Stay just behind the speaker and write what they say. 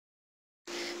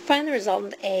Find the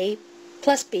resultant A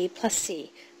plus B plus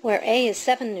C, where A is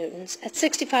 7 newtons at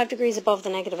 65 degrees above the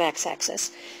negative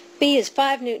x-axis, B is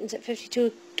 5 newtons at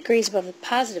 52 degrees above the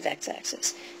positive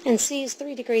x-axis, and C is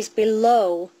 3 degrees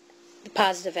below the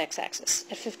positive x-axis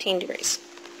at 15 degrees.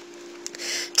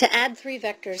 To add three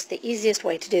vectors, the easiest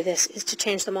way to do this is to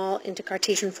change them all into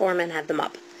Cartesian form and add them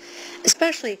up,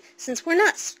 especially since we're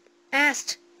not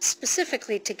asked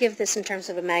specifically to give this in terms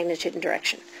of a magnitude and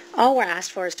direction. All we're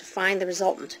asked for is to find the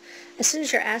resultant. As soon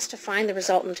as you're asked to find the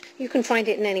resultant, you can find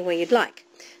it in any way you'd like.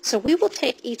 So we will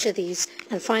take each of these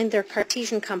and find their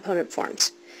Cartesian component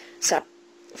forms. So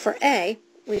for A,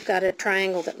 we've got a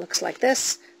triangle that looks like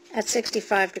this. At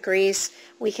 65 degrees,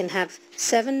 we can have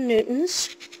 7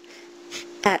 newtons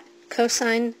at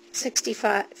cosine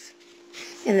 65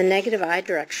 in the negative I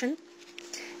direction,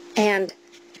 and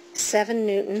 7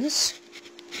 newtons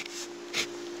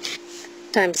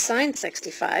times sine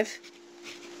 65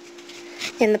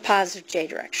 in the positive j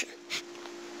direction.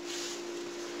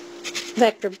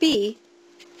 Vector B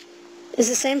is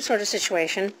the same sort of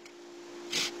situation,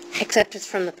 except it's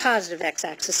from the positive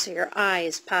x-axis, so your I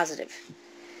is positive.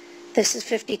 This is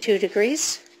 52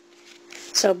 degrees,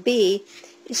 so B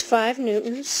is 5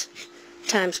 newtons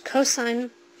times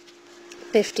cosine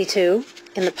 52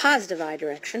 in the positive I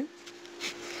direction,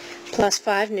 plus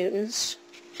 5 newtons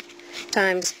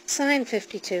times sine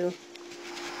 52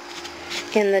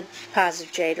 in the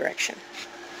positive j direction.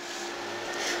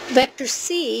 Vector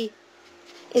C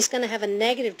is going to have a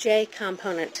negative j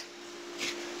component.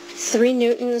 3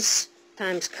 newtons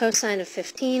times cosine of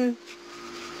 15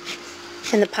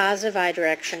 in the positive I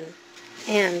direction,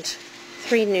 and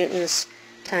 3 newtons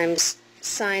times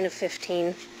sine of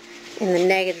 15 in the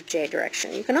negative j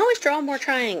direction. You can always draw more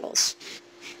triangles.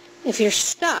 If you're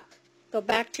stuck, go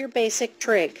back to your basic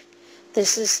trig.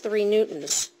 This is 3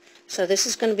 newtons. So this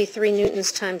is going to be 3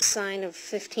 newtons times sine of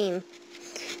 15,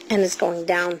 and it's going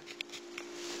down.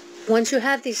 Once you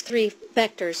have these three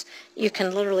vectors, you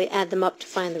can literally add them up to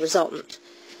find the resultant.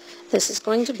 This is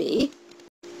going to be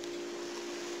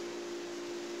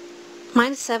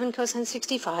minus 7 cosine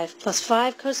 65 plus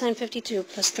 5 cosine 52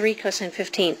 plus 3 cosine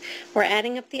 15. We're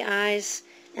adding up the i's,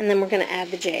 and then we're going to add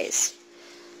the j's.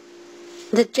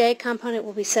 The j component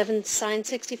will be 7 sine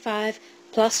 65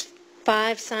 plus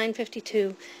 5 sine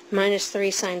 52 minus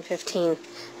 3 sine 15.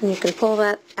 And you can pull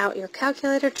that out your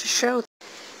calculator to show.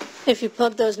 If you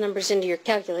plug those numbers into your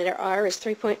calculator, R is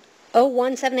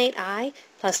 3.0178i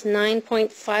plus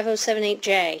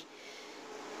 9.5078j.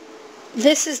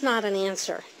 This is not an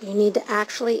answer. You need to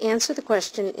actually answer the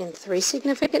question in 3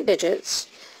 significant digits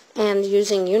and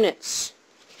using units.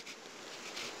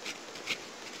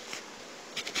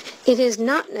 It is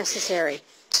not necessary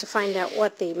to find out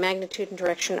what the magnitude and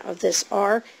direction of this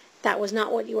are. That was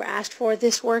not what you were asked for.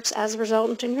 This works as a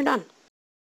resultant and you're done.